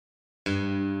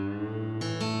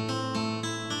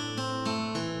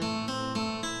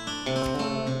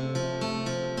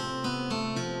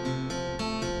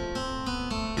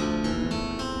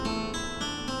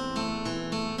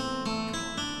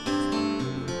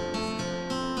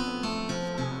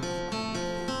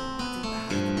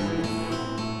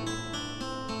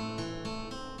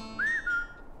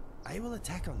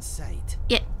on sight.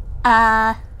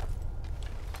 Yeah.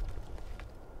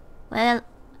 Well,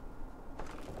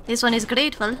 this one is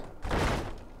grateful.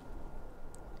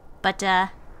 But,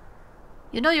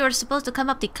 you know you were supposed to come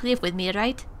up the cliff with me,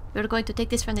 right? We were going to take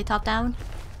this from the top down.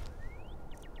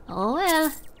 Oh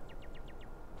well.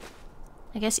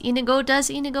 I guess Inigo does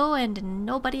Inigo and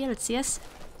nobody else, yes?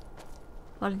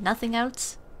 Well, nothing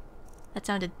else? That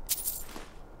sounded...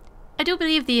 I do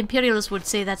believe the Imperials would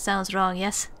say that sounds wrong,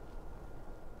 yes?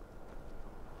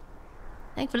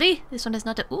 Thankfully, this one is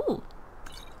not a... Ooh!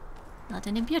 Not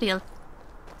an Imperial.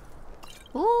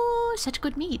 Ooh, such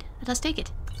good mead. Let us take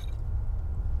it.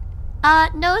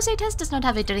 No, Zaytest does not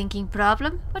have a drinking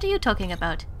problem. What are you talking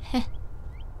about? Heh.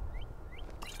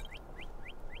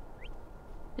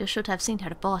 You should have seen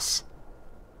her boss.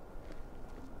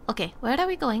 Okay, where are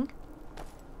we going?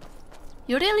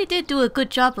 You really did do a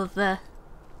good job of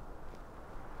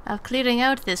clearing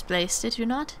out this place, did you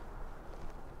not?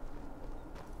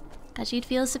 Khajiit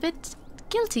feels a bit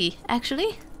guilty,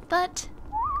 actually, but...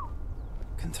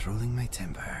 Controlling my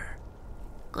temper.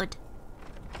 Good.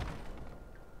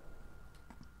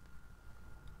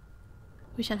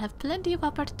 We shall have plenty of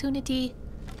opportunity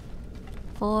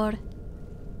for...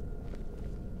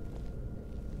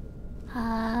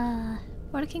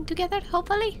 working together,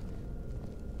 hopefully?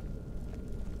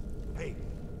 Hey,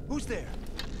 who's there?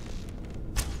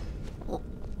 Oh.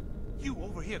 You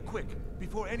over here, quick,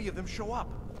 before any of them show up.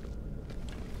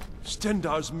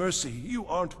 Stendar's mercy, you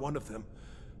aren't one of them.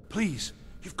 Please,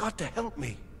 you've got to help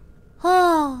me.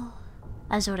 Oh,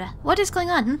 Azura, what is going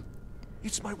on?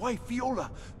 It's my wife, Viola.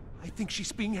 I think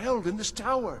she's being held in this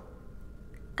tower.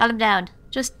 Calm down.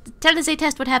 Just tell the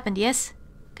Zaytest what happened, yes?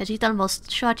 Khajiit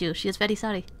almost shot you. She is very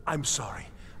sorry. I'm sorry.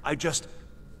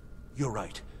 You're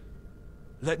right.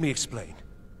 Let me explain.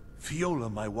 Viola,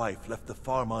 my wife, left the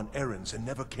farm on errands and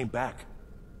never came back.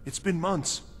 It's been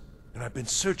months, and I've been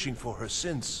searching for her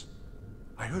since.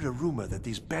 I heard a rumor that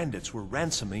these bandits were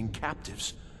ransoming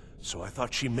captives, so I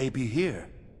thought she may be here.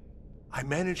 I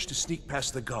managed to sneak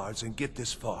past the guards and get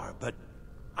this far, but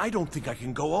I don't think I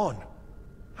can go on.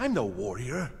 I'm no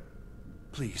warrior.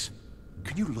 Please,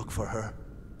 can you look for her?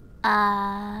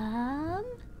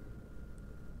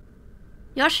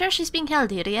 You're sure she's being held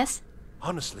here, yes?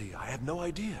 Honestly, I have no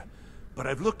idea. But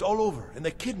I've looked all over, and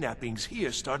the kidnappings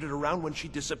here started around when she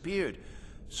disappeared.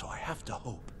 So I have to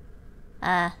hope.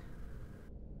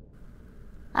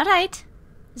 Alright.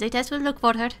 Zaytest will look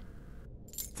for her.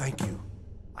 Thank you.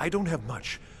 I don't have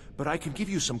much, but I can give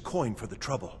you some coin for the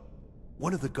trouble.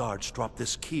 One of the guards dropped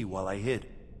this key while I hid.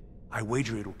 I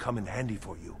wager it'll come in handy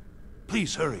for you.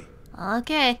 Please hurry.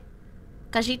 Okay.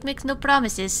 Khajiit makes no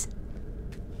promises.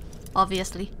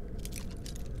 Obviously.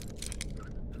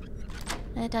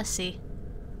 Let us see.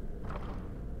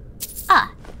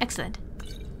 Ah, excellent.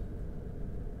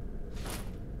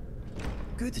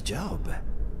 Good job.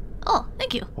 Oh,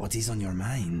 thank you. What is on your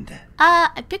mind?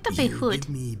 I picked up a You hood. give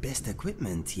me best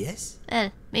equipment, yes?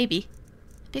 Well, maybe.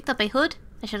 Picked up a hood.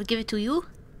 I shall give it to you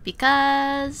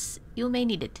because you may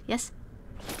need it, yes?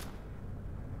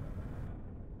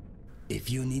 If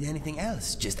you need anything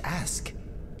else, just ask.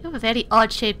 You have a very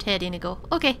odd-shaped head, Inigo.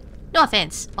 Okay, no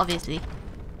offense, obviously.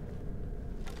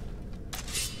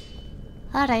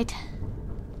 Alright.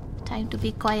 Time to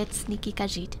be quiet, sneaky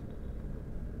Khajiit.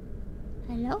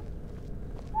 Hello?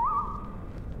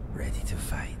 Ready to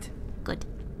fight. Good.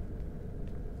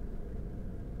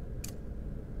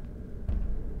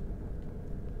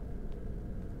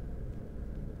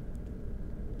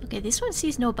 Okay, this one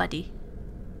sees nobody.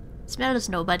 Smells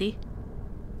nobody.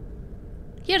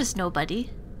 Here's nobody.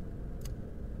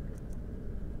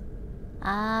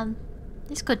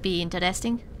 This could be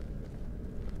interesting.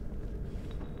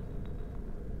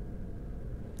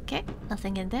 Okay,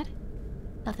 nothing in there.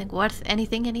 Nothing worth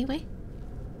anything anyway.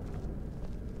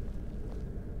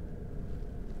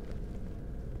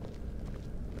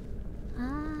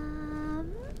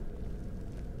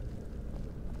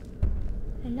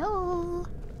 Hello?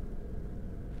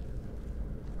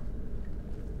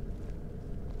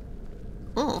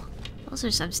 Oh, those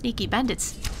are some sneaky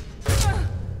bandits.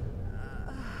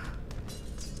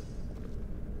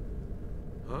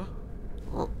 Huh?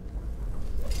 Oh.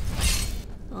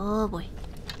 Oh boy.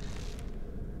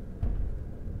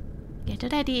 Get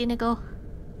ready, Inigo.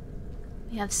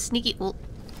 We have sneaky... Oh.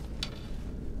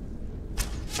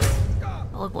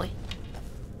 Oh boy.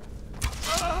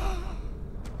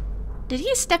 Did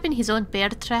he step in his own bear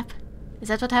trap? Is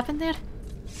that what happened there?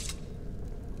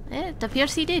 It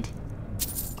appears he did.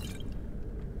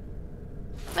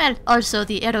 Well, also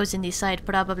the arrows in the side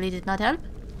probably did not help,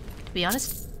 to be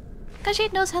honest.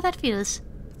 Khajiit knows how that feels.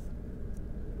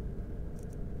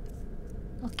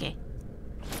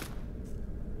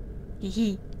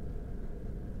 Hehe.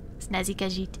 Snazzy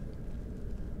Khajiit.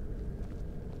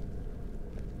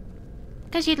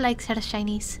 Khajiit likes her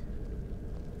shinies.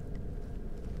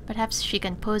 Perhaps she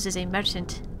can pose as a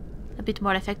merchant a bit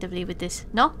more effectively with this.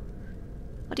 No?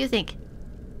 What do you think?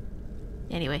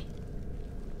 Anyway.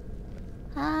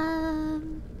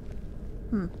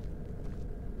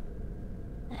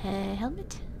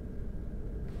 Helmet?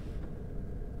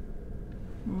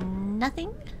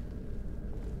 Nothing?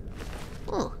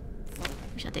 Oh,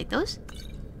 we shall take those.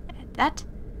 And that.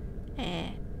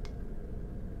 And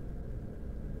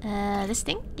this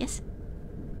thing, yes.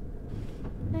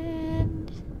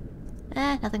 And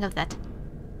nothing of that.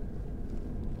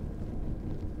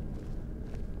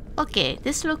 Okay,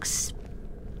 this looks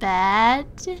bad,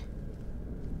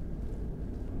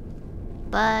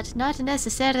 but not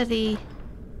necessarily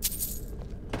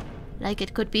like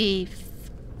it could be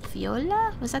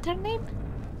Viola? Was that her name?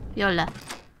 Viola.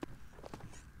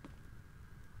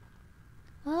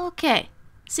 Okay.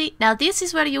 See, now this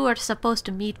is where you were supposed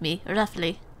to meet me,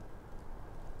 roughly.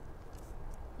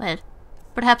 Well,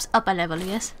 perhaps up a level,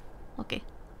 yes? Okay.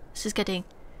 This is getting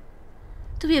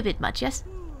to be a bit much, yes?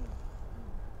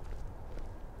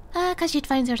 Khajiit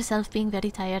finds herself being very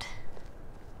tired.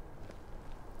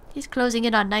 He's closing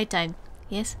in on nighttime,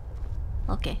 yes?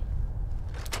 Okay.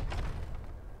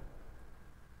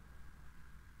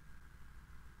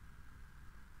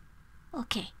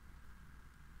 Okay.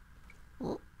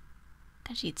 Oh,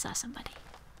 Khajiit saw somebody.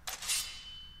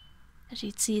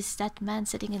 Khajiit sees that man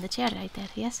sitting in the chair right there,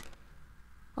 yes?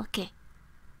 Okay.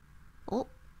 Oh.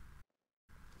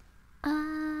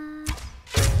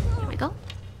 Here we go.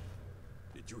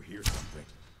 Did you hear something?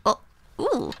 Oh,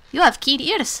 ooh, you have keen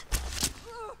ears.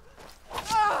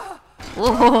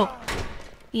 Whoa.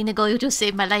 Inigo, you just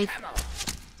saved my life.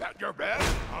 That your bed?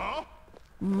 Huh?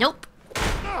 Nope.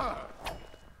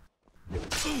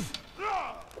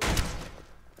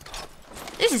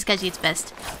 This is Khajiit's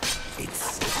best.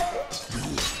 It's... we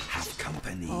have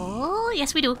company. Oh,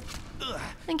 yes we do.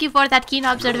 Thank you for that keen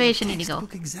observation, Inigo.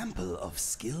 Textbook example of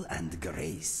skill and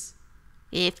grace.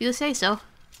 If you say so.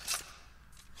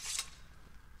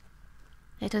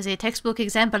 It was a textbook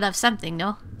example of something,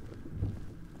 no?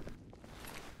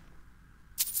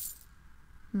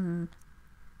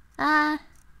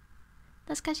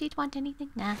 Does Khajiit want anything?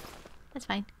 Nah, that's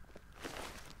fine.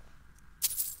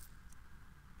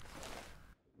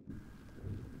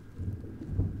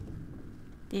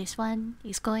 This one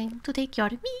is going to take your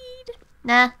mead.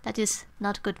 Nah, that is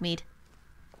not good mead.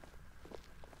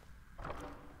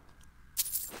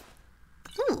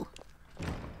 Ooh.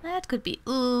 That could be...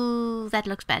 Ooh, that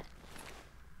looks bad.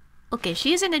 Okay,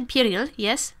 she is an Imperial,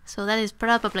 yes. So that is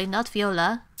probably not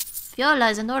Viola. Viola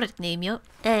is a Nordic name,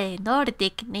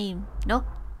 Nordic name, no?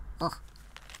 Ugh.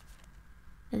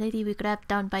 The lady we grabbed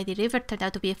down by the river turned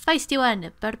out to be a feisty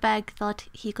one. Burbag thought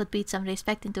he could beat some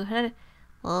respect into her.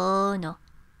 Oh no.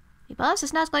 The boss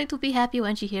is not going to be happy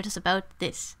when she hears about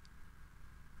this.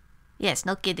 Yes,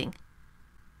 no kidding.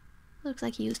 Looks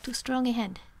like he used too strong a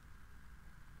hand.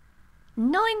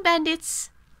 Knowing bandits.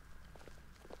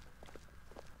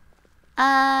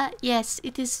 Yes,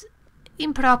 it is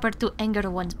improper to anger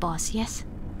one's boss, yes?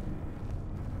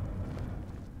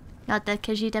 Not that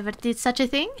Khajiit ever did such a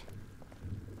thing.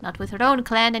 Not with her own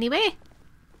clan, anyway.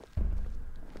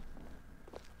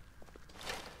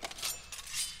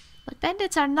 But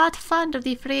bandits are not fond of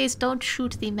the phrase, "don't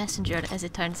shoot the messenger," as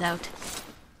it turns out.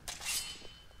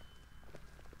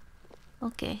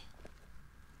 Okay.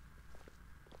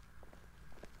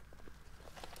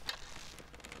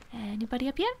 Anybody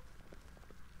up here?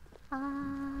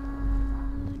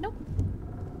 Nope.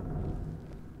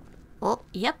 Oh,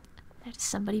 yep. There's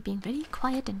somebody being very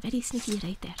quiet and very sneaky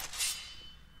right there.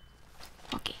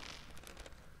 Okay.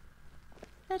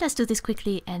 Let us do this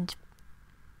quickly and...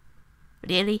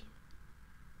 Really?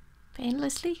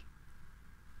 Painlessly?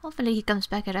 Hopefully he comes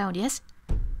back around, yes?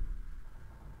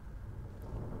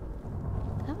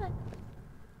 Come on.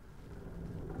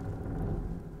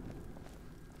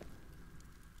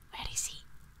 Where is he?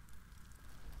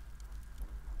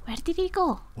 Where did he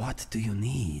go? What do you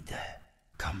need?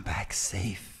 Come back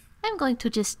safe. I'm going to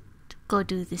just go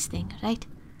do this thing, right?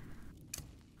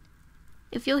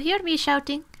 If you hear me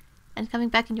shouting and coming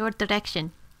back in your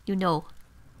direction, you know.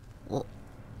 Oh.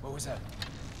 What was that?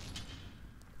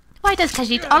 Why does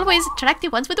Khajiit always attract the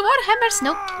ones with the warhammers?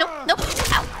 No, no, no.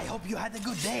 Ow. I hope you had a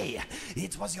good day.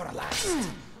 It was your last.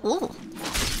 Ooh.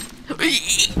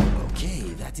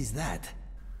 Okay, that is that.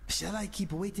 Shall I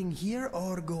keep waiting here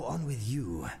or go on with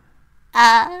you?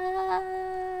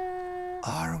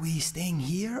 Are we staying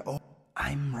here or...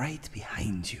 I'm right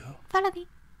behind you. Follow me.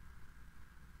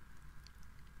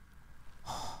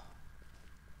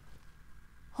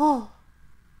 Oh.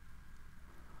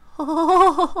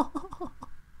 Oh.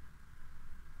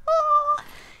 Oh.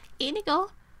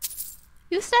 Inigo,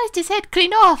 you sliced his head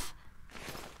clean off.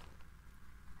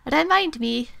 Remind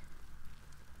me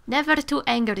never to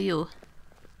anger you.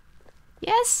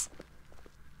 Yes?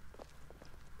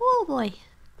 Oh boy.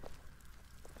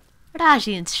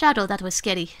 Rajin's shadow, that was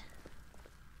scary.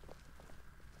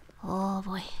 Oh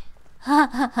boy. Ha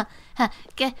ha ha ha.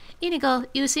 Inigo,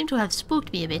 you seem to have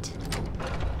spooked me a bit.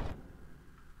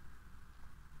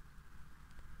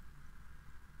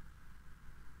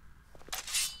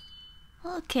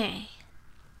 Okay.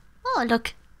 Oh,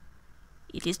 look.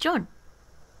 It is Joan.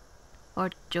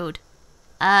 Or Jode.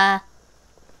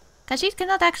 Khajiit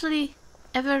cannot actually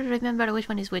ever remember which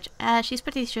one is which. She's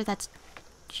pretty sure that's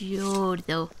Jode,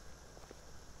 though.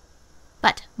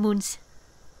 But, moons.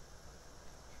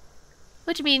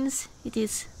 Which means it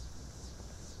is...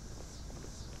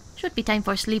 should be time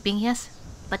for sleeping, yes?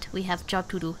 But we have job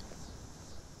to do.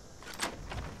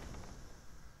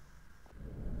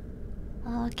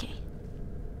 Okay.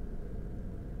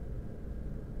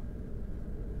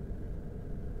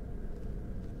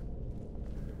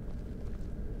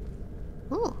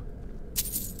 Ooh.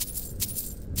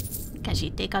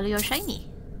 Khajiit, take all your shiny.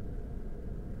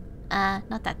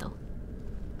 Not that though.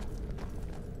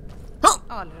 Oh!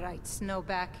 Alright,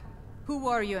 Snowback. Who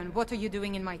are you and what are you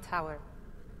doing in my tower?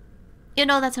 You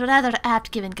know, that's rather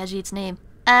apt given Khajiit's name.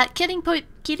 Killing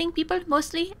people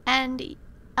mostly, and do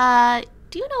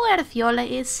you know where Fiola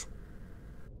is?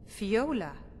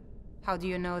 Fiola? How do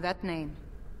you know that name?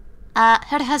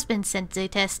 Her husband sent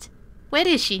Zaytest. Where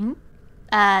is she?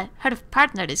 Her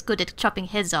partner is good at chopping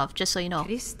heads off, just so you know.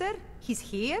 Krister? He's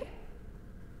here?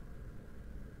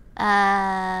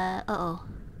 Uh-oh.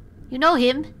 You know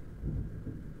him?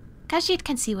 Khajiit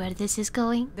can see where this is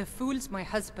going. The fool's my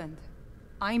husband.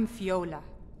 I'm Fiola.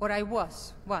 Or I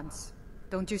was, once.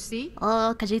 Don't you see?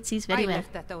 Oh, Khajiit sees very well. I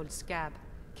left that old scab.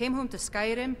 Came home to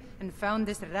Skyrim and found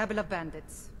this rabble of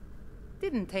bandits.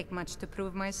 Didn't take much to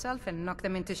prove myself and knock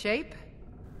them into shape.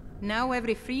 Now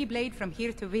every free blade from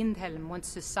here to Windhelm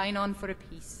wants to sign on for a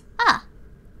peace. Ah.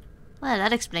 Well,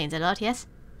 that explains a lot, yes.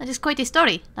 That is quite a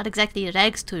story. Not exactly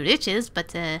rags to riches,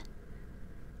 but,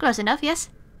 close enough, yes?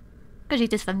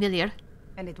 Khajiit is familiar.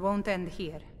 And it won't end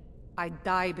here. I'd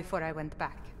die before I went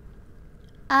back.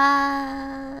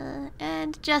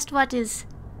 And just what is...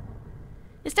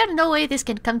 Is there no way this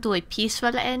can come to a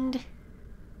peaceful end?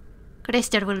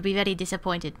 Krister will be very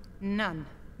disappointed. None.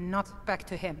 Not back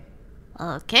to him.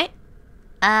 Okay.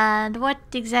 And what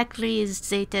exactly is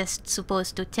Zaytest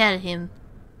supposed to tell him?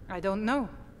 I don't know.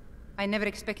 I never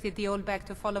expected the old bag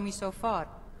to follow me so far.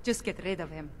 Just get rid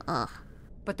of him. Ugh.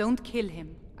 But don't kill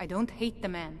him. I don't hate the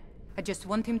man. I just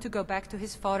want him to go back to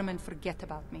his farm and forget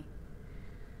about me.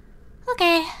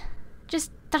 Okay.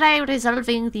 Just try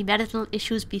resolving the marital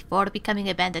issues before becoming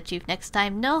a bandit chief next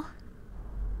time, no?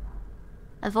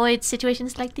 Avoid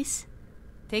situations like this?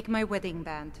 Take my wedding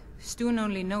band. Stoon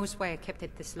only knows why I kept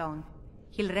it this long.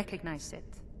 He'll recognize it.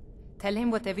 Tell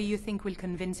him whatever you think will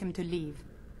convince him to leave.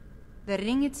 The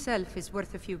ring itself is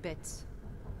worth a few bits.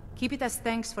 Keep it as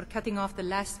thanks for cutting off the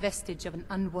last vestige of an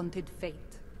unwanted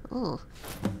fate. Ooh.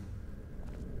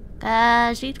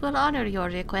 Khajiit will honor your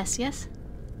request, yes?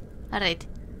 Alright.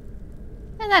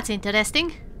 And that's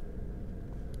interesting.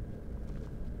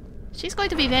 She's going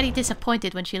to be very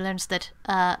disappointed when she learns that,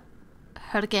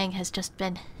 her gang has just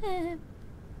been,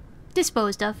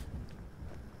 disposed of.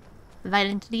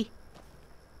 Violently.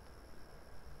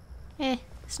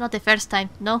 It's not the first time,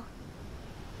 no?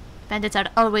 Bandits are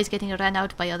always getting run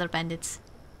out by other bandits.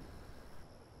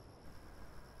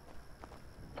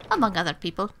 Among other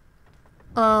people.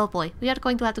 Oh boy, we are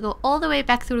going to have to go all the way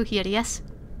back through here, yes?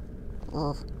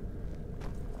 Oh.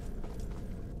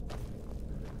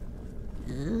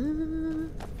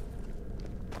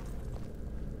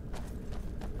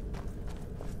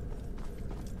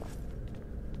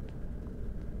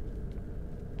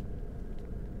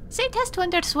 Zaytest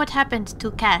wonders what happened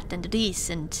to Kat and Reese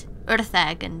and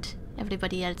Urthag and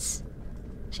everybody else.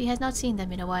 She has not seen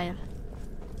them in a while.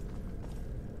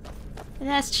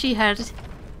 Last she heard,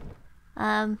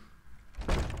 a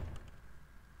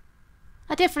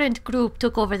different group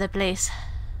took over the place.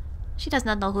 She does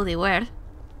not know who they were,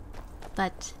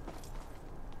 but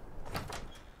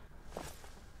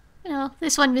you know,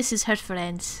 this one misses her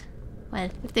friends. Well,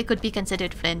 if they could be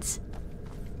considered friends.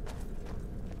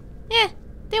 Yeah,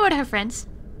 they were her friends.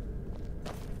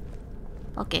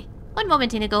 Okay, one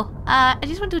moment, Inigo. I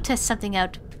just want to test something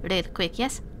out real quick,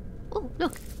 yes? Oh,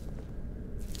 look.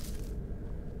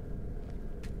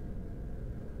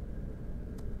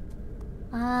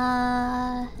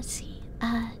 Let's see.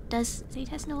 does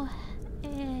Zaytest know?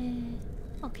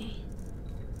 Okay.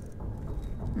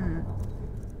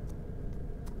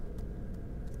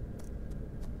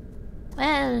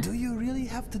 Well... Do you really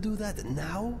have to do that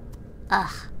now?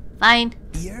 Ugh, fine.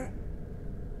 Here?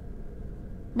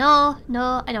 No,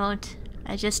 I don't.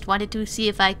 I just wanted to see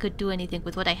if I could do anything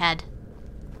with what I had.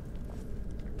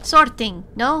 Sorting,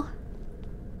 no?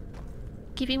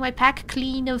 Keeping my pack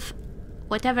clean of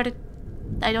whatever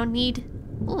I don't need.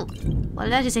 Ooh, well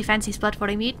that is a fancy spot for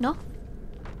a meat, no?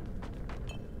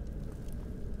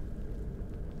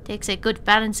 Takes a good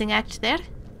balancing act there.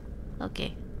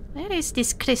 Okay. Where is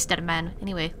this Krister man?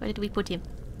 Anyway, where did we put him?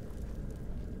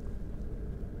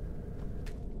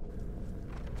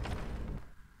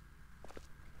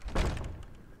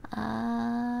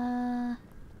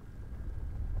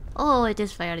 Oh, it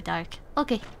is very dark.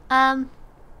 Okay, no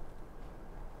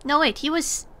wait, he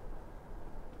was...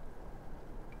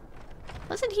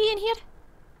 Wasn't he in here?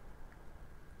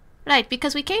 Right,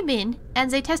 because we came in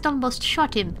and Zaytest almost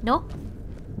shot him, no?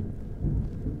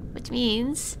 Which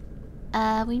means...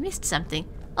 we missed something.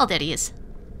 Oh, there he is.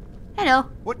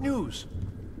 Hello. What news?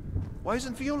 Why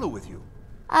isn't Viola with you?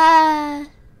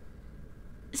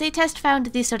 Zaytest found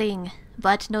this ring,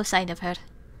 but no sign of her.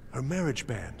 Her marriage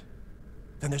band.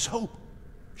 Then there's hope.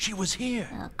 She was here.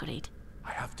 Oh, great.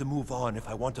 I have to move on if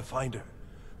I want to find her.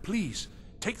 Please,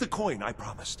 take the coin I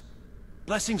promised.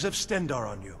 Blessings of Stendar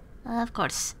on you. Of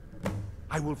course.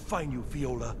 I will find you,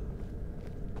 Viola.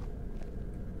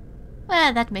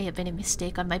 Well, that may have been a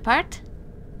mistake on my part,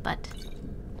 but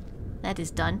that is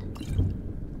done.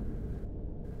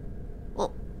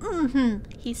 Oh,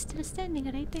 he's still standing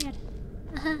right there.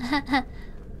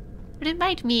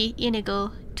 Remind me,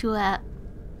 Inigo, to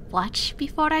watch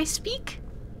before I speak.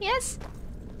 Yes?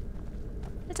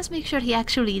 Let us make sure he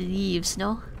actually leaves,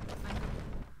 no?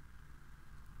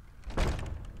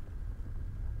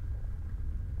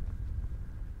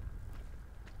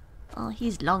 Oh,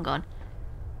 he's long gone.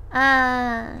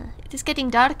 It is getting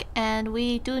dark and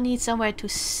we do need somewhere to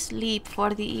sleep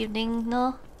for the evening,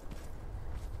 no?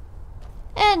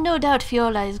 And no doubt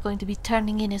Viola is going to be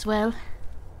turning in as well.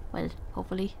 Well,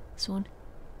 hopefully, soon.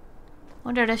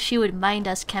 Wonder if she would mind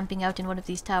us camping out in one of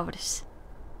these towers.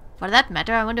 For that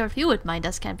matter, I wonder if you would mind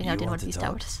us camping out in one of these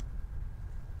towers.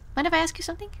 Mind if I ask you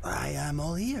something? I am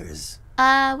all ears.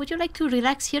 Would you like to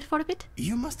relax here for a bit?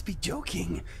 You must be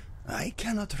joking. I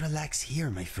cannot relax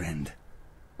here, my friend.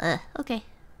 Okay.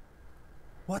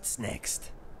 What's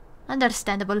next?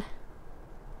 Understandable.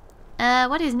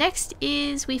 What is next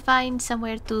is we find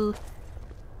somewhere to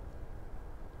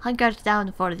hunker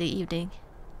down for the evening.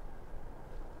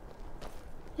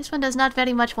 This one does not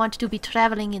very much want to be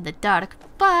traveling in the dark,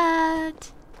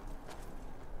 but...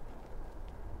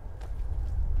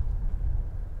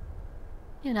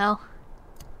 you know,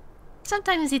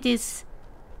 sometimes it is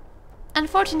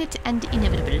unfortunate and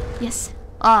inevitable, yes.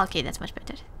 Oh, okay, that's much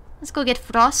better. Let's go get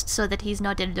Frost so that he's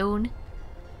not alone.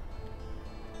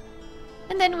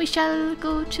 And then we shall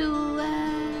go to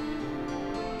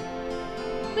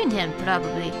Windhelm,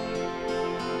 probably.